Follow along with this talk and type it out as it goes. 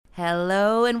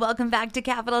Hello and welcome back to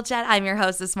Capital Chat. I'm your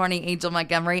host this morning, Angel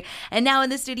Montgomery. And now in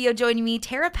the studio joining me,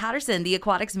 Terra Patterson, the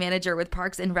Aquatics Manager with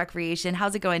Parks and Recreation.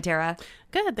 How's it going, Terra?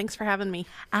 Good. Thanks for having me.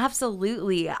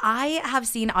 Absolutely. I have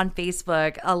seen on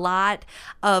Facebook a lot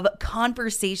of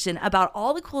conversation about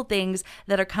all the cool things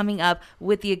that are coming up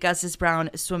with the Augustus Brown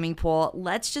swimming pool.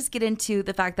 Let's just get into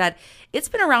the fact that it's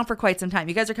been around for quite some time.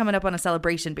 You guys are coming up on a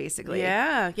celebration, basically.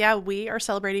 Yeah. We are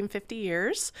celebrating 50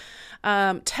 years.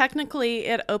 Technically,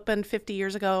 it opened 50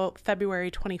 years ago,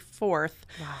 February 24th.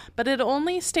 Wow. But it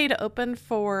only stayed open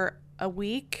for a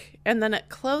week, and then it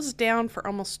closed down for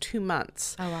almost 2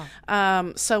 months. Oh,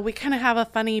 wow. So we kind of have a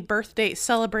funny birthday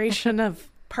celebration of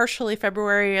partially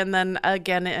February and then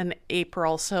again in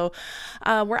April. So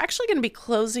we're actually going to be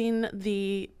closing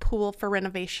the pool for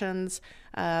renovations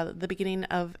the beginning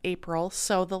of April.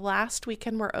 So the last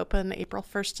weekend we're open, April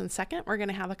 1st and 2nd. We're going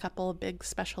to have a couple of big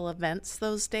special events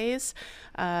those days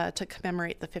to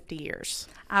commemorate the 50 years.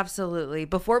 Absolutely.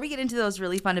 Before we get into those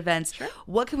really fun events, Sure.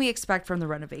 What can we expect from the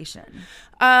renovation?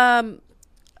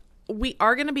 We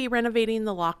are going to be renovating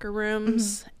the locker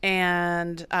rooms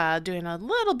and doing a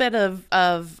little bit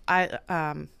of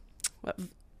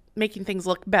making things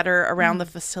look better around the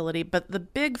facility. But the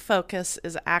big focus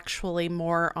is actually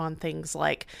more on things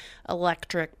like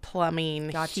electric,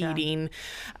 plumbing, heating,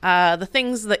 the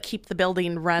things that keep the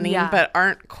building running but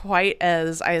aren't quite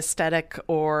as aesthetic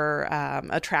or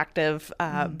attractive,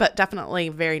 but definitely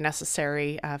very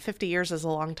necessary. 50 years is a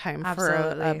long time for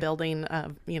a building,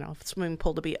 swimming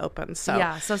pool to be open.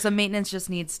 So so some maintenance just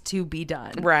needs to be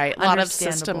done. Right. A lot of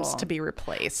systems to be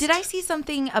replaced. Did I see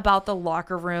something about the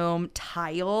locker room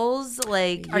tiles?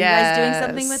 Like, are you guys doing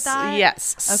something with that?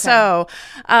 Yes. Okay. So,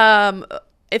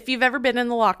 if you've ever been in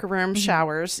the locker room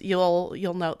showers, you'll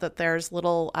note that there's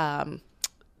little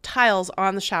tiles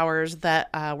on the showers that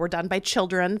were done by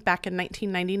children back in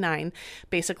 1999.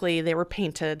 Basically, they were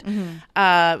painted.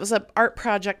 It was an art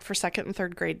project for 2nd and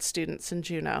 3rd grade students in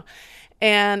Juneau.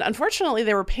 And unfortunately,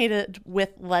 they were painted with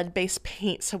lead-based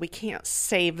paint, so we can't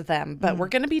save them. But we're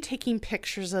going to be taking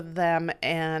pictures of them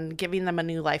and giving them a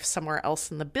new life somewhere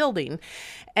else in the building.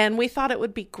 And we thought it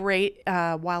would be great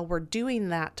while we're doing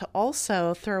that to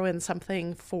also throw in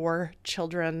something for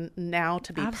children now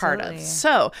to be part of.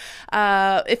 So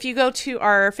if you go to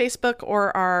our Facebook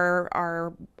or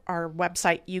our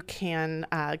website, you can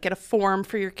get a form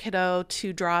for your kiddo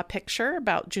to draw a picture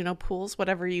about Juneau pools,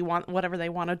 whatever they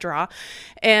want to draw.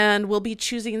 And we'll be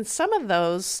choosing some of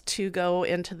those to go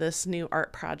into this new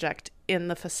art project in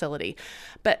the facility.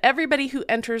 But everybody who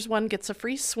enters one gets a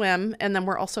free swim. And then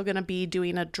we're also going to be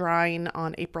doing a drawing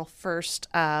on April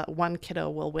 1st. One kiddo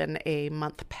will win a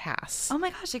month pass. Oh my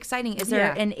gosh, exciting. Is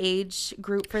there an age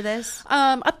group for this?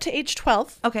 Up to age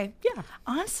 12. Okay. Yeah.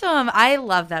 Awesome. I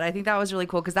love that. I think that was really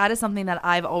cool because that is something that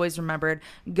I've always remembered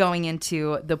going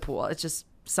into the pool. It's just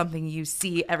something you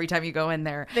see every time you go in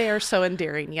there. They are so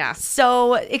endearing, yeah.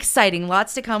 So exciting.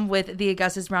 Lots to come with the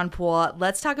Augustus Brown pool.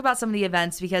 Let's talk about some of the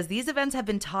events because these events have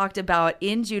been talked about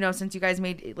in Juneau since you guys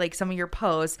made like some of your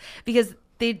posts because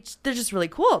they're just really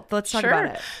cool. Let's talk about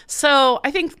it. So I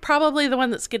think probably the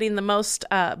one that's getting the most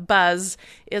buzz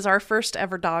is our first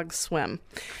ever dog swim.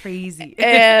 Crazy.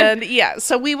 And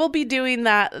so we will be doing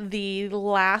that the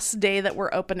last day that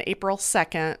we're open, April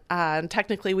 2nd. And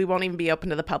technically we won't even be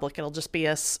open to the public. It'll just be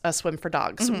a swim for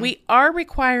dogs. We are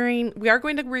going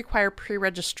to require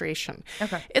pre-registration.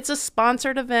 Okay. It's a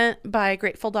sponsored event by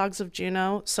Grateful Dogs of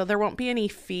Juneau, so there won't be any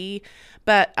fee.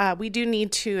 But we do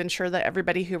need to ensure that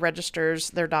everybody who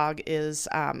registers their dog is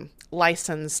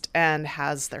licensed and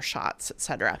has their shots,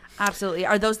 etc. Absolutely.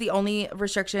 Are those the only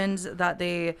restrictions that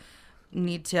they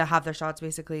need to have their shots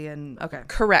basically? And okay.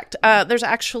 Correct. There's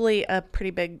actually a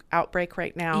pretty big outbreak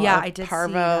right now. Yeah, of I did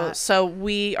parvo. see that. So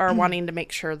we are wanting to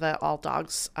make sure that all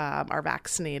dogs are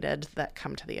vaccinated that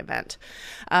come to the event.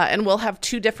 And we'll have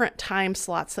 2 different time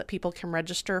slots that people can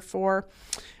register for.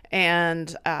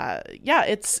 And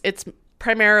it's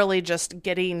primarily just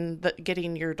getting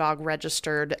your dog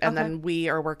registered, and then we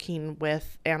are working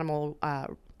with animal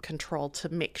control to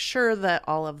make sure that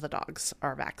all of the dogs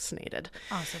are vaccinated.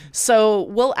 Awesome. So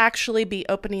we'll actually be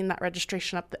opening that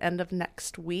registration up the end of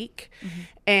next week.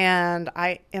 And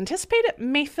I anticipate it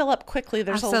may fill up quickly.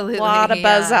 There's a lot of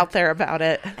buzz out there about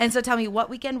it. And so tell me,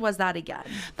 what weekend was that again?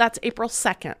 That's April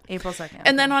 2nd. April 2nd. Okay.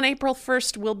 And then on April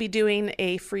 1st, we'll be doing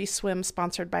a free swim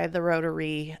sponsored by the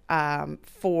Rotary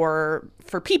for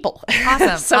people.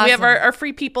 Awesome. So we have our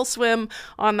free people swim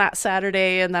on that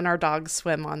Saturday, and then our dogs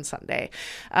swim on Sunday.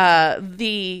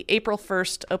 The April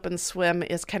 1st open swim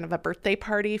is kind of a birthday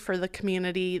party for the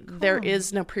community. Cool. There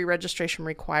is no pre-registration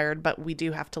required, but we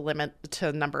do have to limit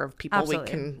to the number of people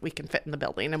we can fit in the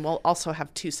building, and we'll also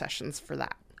have 2 sessions for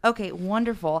that. Okay,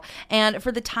 wonderful. And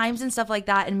for the times and stuff like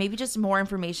that, and maybe just more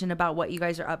information about what you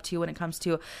guys are up to when it comes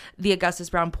to the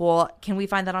Augustus Brown Pool, can we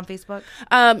find that on Facebook?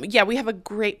 Yeah, we have a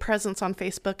great presence on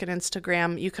Facebook and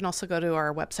Instagram. You can also go to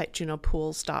our website,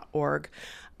 juneaupools.org,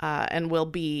 and we'll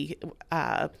be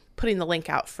putting the link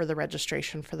out for the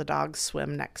registration for the dog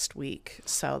swim next week.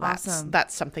 So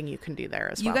that's something you can do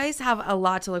there as well. You guys have a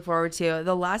lot to look forward to.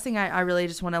 The last thing I really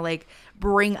just want to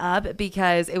bring up,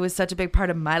 because it was such a big part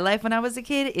of my life when I was a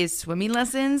kid, is swimming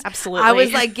lessons. Absolutely. I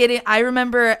was I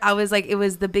remember I was it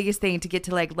was the biggest thing to get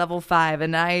to level 5,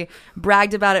 and I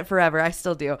bragged about it forever. I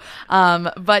still do.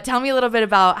 But tell me a little bit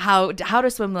about how do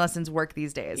swim lessons work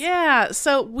these days? Yeah.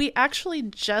 So we actually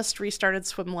just restarted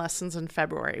swim lessons in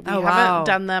February. We haven't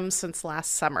done them since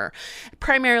last summer,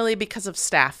 primarily because of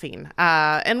staffing.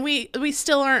 And we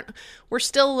still we're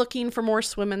still looking for more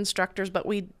swim instructors, but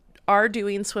we are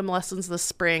doing swim lessons this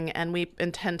spring, and we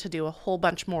intend to do a whole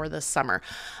bunch more this summer.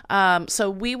 So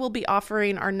we will be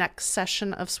offering our next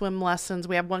session of swim lessons.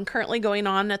 We have one currently going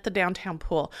on at the downtown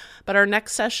pool, but our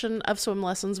next session of swim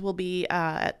lessons will be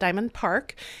at Diamond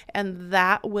Park, and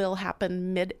that will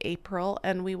happen mid-April,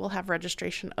 and we will have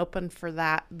registration open for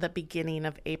that the beginning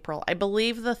of April. I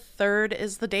believe the 3rd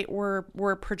is the date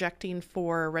we're projecting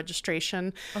for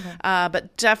registration. Okay.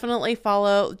 But definitely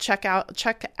check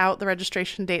out the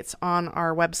registration dates on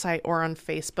our website or on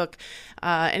Facebook.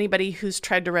 Anybody who's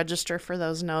tried to register for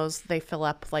those knows they fill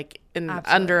up in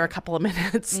under a couple of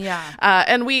minutes. Yeah.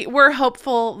 And we're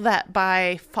hopeful that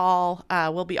by fall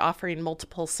we'll be offering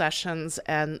multiple sessions,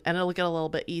 and it'll get a little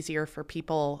bit easier for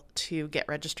people to get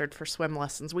registered for swim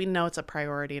lessons. We know it's a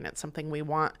priority, and it's something we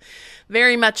want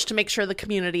very much to make sure the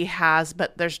community has,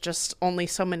 but there's just only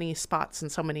so many spots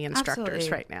and so many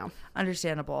instructors right now.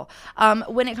 Understandable.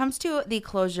 When it comes to the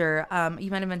closure,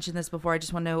 you might have mentioned this before. I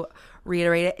just want to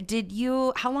reiterate it.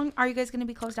 How long are you guys going to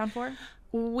be closed down for?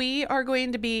 We are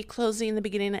going to be closing the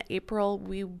beginning of April.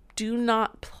 We do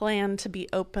not plan to be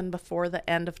open before the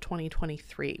end of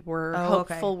 2023. We're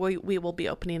hopeful we will be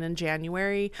opening in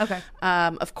January. Okay.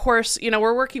 Of course,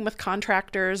 we're working with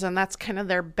contractors, and that's kind of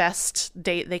their best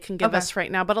date they can give us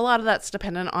right now. But a lot of that's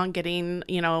dependent on getting,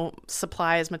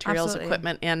 supplies, materials,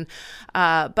 equipment in.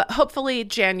 But hopefully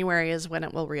January is when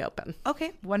it will reopen.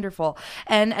 Okay, wonderful.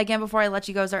 And again, before I let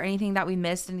you go, is there anything that we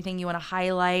missed? Anything you want to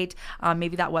highlight?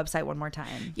 Maybe that website one more time.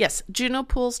 Yes,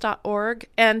 juneaupools.org.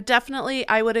 And definitely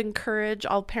I would encourage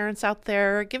all parents out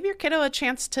there, give your kiddo a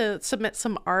chance to submit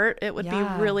some art. It would be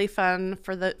really fun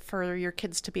for your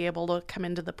kids to be able to come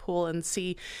into the pool and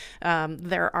see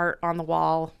their art on the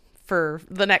wall for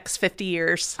the next 50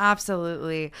 years.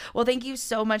 Absolutely. Well, thank you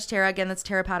so much, Terra. Again, that's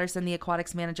Terra Patterson, the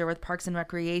Aquatics Manager with Parks and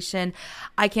Recreation.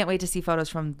 I can't wait to see photos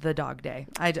from the dog day.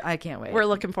 I can't wait. We're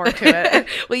looking forward to it.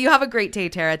 Well, you have a great day,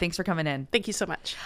 Terra. Thanks for coming in. Thank you so much.